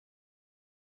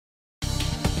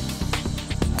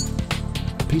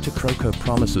Peter Croker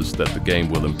promises that the game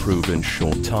will improve in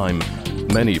short time.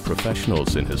 Many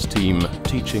professionals in his team,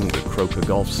 teaching the Croker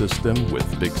Golf System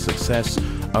with big success,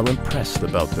 are impressed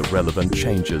about the relevant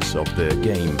changes of their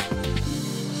game.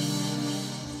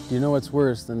 Do you know what's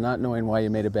worse than not knowing why you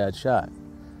made a bad shot?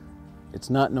 It's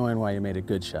not knowing why you made a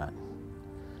good shot.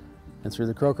 And through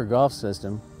the Croker Golf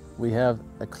System, we have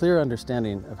a clear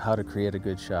understanding of how to create a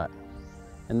good shot.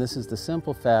 And this is the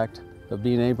simple fact of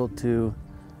being able to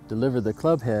deliver the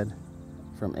club head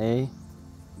from A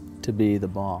to B, the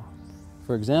ball.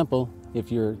 For example,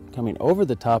 if you're coming over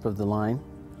the top of the line,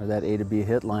 or that A to B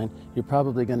hit line, you're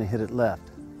probably going to hit it left.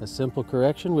 A simple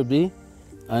correction would be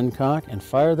uncock and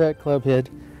fire that club head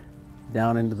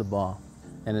down into the ball.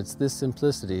 And it's this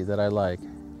simplicity that I like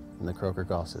in the Croker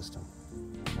Golf System.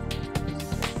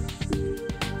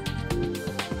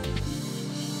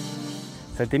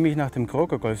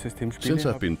 Since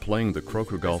I've been playing the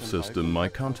Croker Golf System, my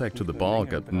contact to the ball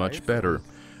got much better.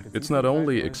 It's not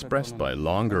only expressed by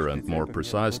longer and more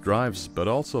precise drives, but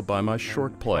also by my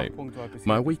short play.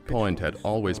 My weak point had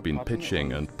always been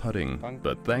pitching and putting,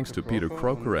 but thanks to Peter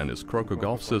Croker and his Croker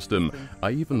Golf System,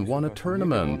 I even won a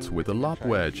tournament with a lob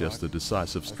wedge as the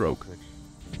decisive stroke.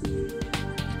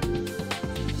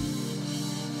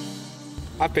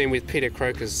 I've been with Peter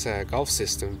Croker's golf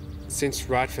system since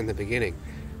right from the beginning,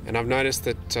 and I've noticed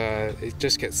that it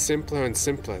just gets simpler and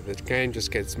simpler. The game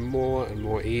just gets more and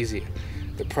more easier.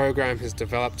 The program has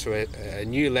developed to a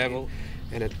new level,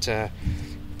 and it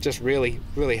just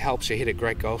really helps you hit a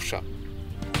great golf shot.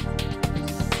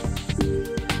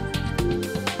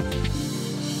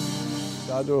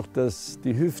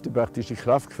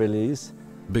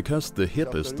 Because the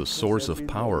hip is the source of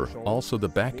power, also the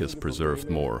back is preserved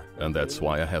more, and that's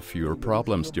why I have fewer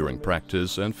problems during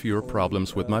practice and fewer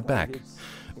problems with my back.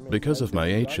 Because of my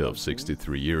age of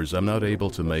 63 years, I'm not able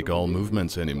to make all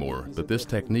movements anymore, but this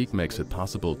technique makes it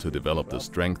possible to develop the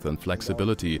strength and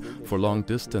flexibility for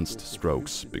long-distanced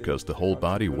strokes, because the whole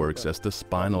body works as the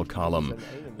spinal column,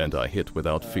 and I hit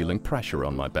without feeling pressure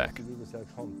on my back.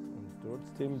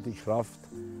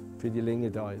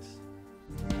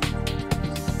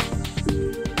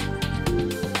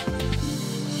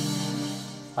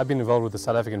 I've been involved with the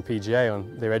South African PGA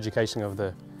on their education of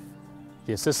the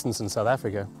assistants in South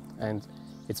Africa, and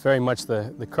it's very much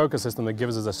the Croker system that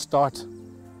gives us a start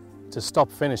to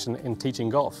stop finish in teaching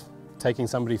golf, taking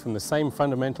somebody from the same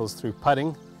fundamentals through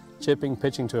putting, chipping,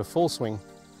 pitching to a full swing.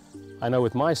 I know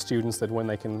with my students that when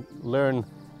they can learn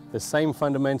the same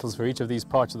fundamentals for each of these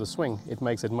parts of the swing, it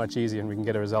makes it much easier and we can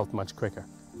get a result much quicker.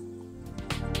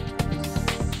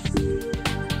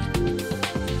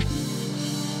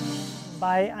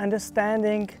 By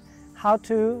understanding how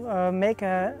to make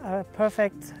a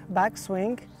perfect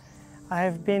backswing, I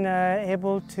have been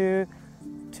able to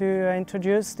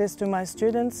introduce this to my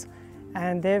students,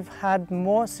 and they've had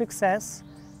more success,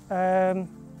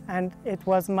 and it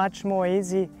was much more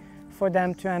easy for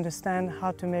them to understand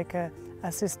how to make a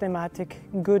systematic,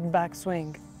 good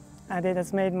backswing. And it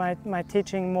has made my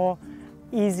teaching more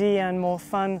easy and more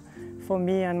fun for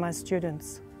me and my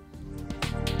students.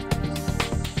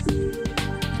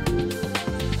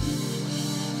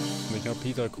 I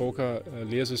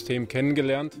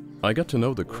got to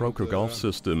know the Croker Golf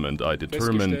System, and I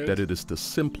determined that it is the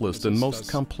simplest and most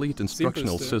complete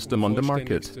instructional system on the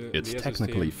market. It's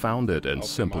technically founded and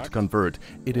simple to convert.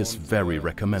 It is very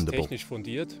recommendable. To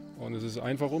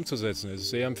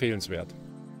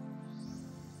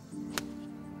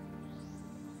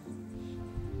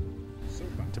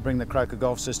bring the Croker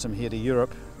Golf System here to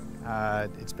Europe,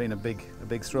 it's been a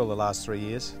big thrill the last 3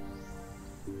 years.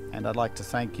 And I'd like to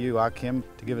thank you, Akim,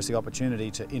 to give us the opportunity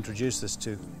to introduce this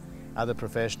to other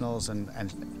professionals and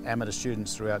amateur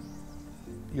students throughout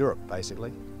Europe,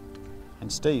 basically.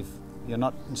 And Steve, you're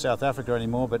not in South Africa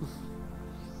anymore, but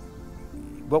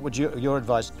what would your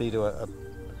advice be to a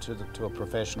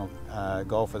professional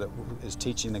golfer that is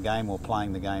teaching the game or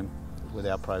playing the game with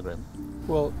our program?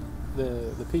 Well,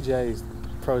 the PGA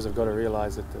pros have got to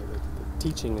realise that the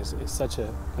teaching is such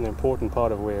an important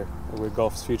part of where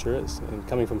golf's future is. And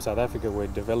coming from South Africa, where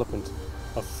development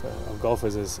of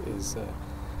golfers is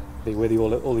where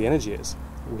all the energy is,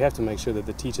 we have to make sure that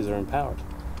the teachers are empowered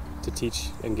to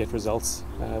teach and get results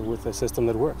with a system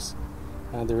that works.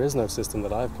 And there is no system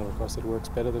that I've come across that works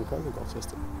better than Croker Golf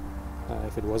System.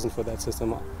 If it wasn't for that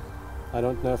system, I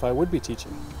don't know if I would be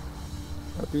teaching.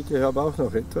 Peter, ich habe auch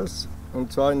noch etwas,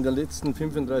 und zwar in den letzten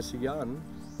 35 Jahren.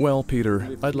 Well, Peter,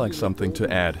 I'd like something to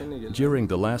add. During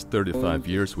the last 35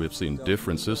 years we've seen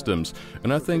different systems,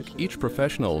 and I think each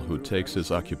professional who takes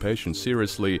his occupation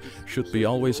seriously should be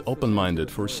always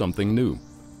open-minded for something new.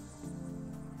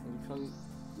 Ich kann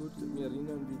gut mir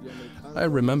erinnern, I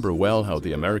remember well how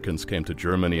the Americans came to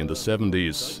Germany in the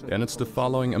 70s, and it's the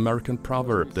following American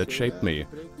proverb that shaped me.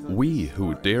 We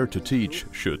who dare to teach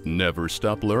should never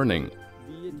stop learning.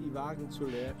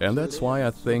 And that's why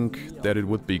I think that it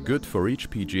would be good for each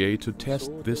PGA to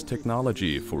test this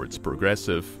technology for its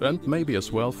progressive and maybe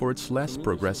as well for its less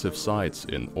progressive sides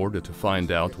in order to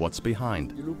find out what's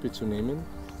behind. Die Lupe zu nehmen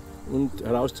und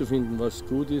herauszufinden, was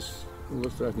gut ist und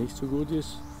was vielleicht nicht so gut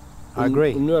ist. I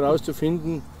agree. Um nur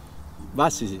herauszufinden,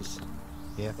 was es ist.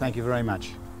 Yeah, thank you very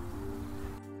much.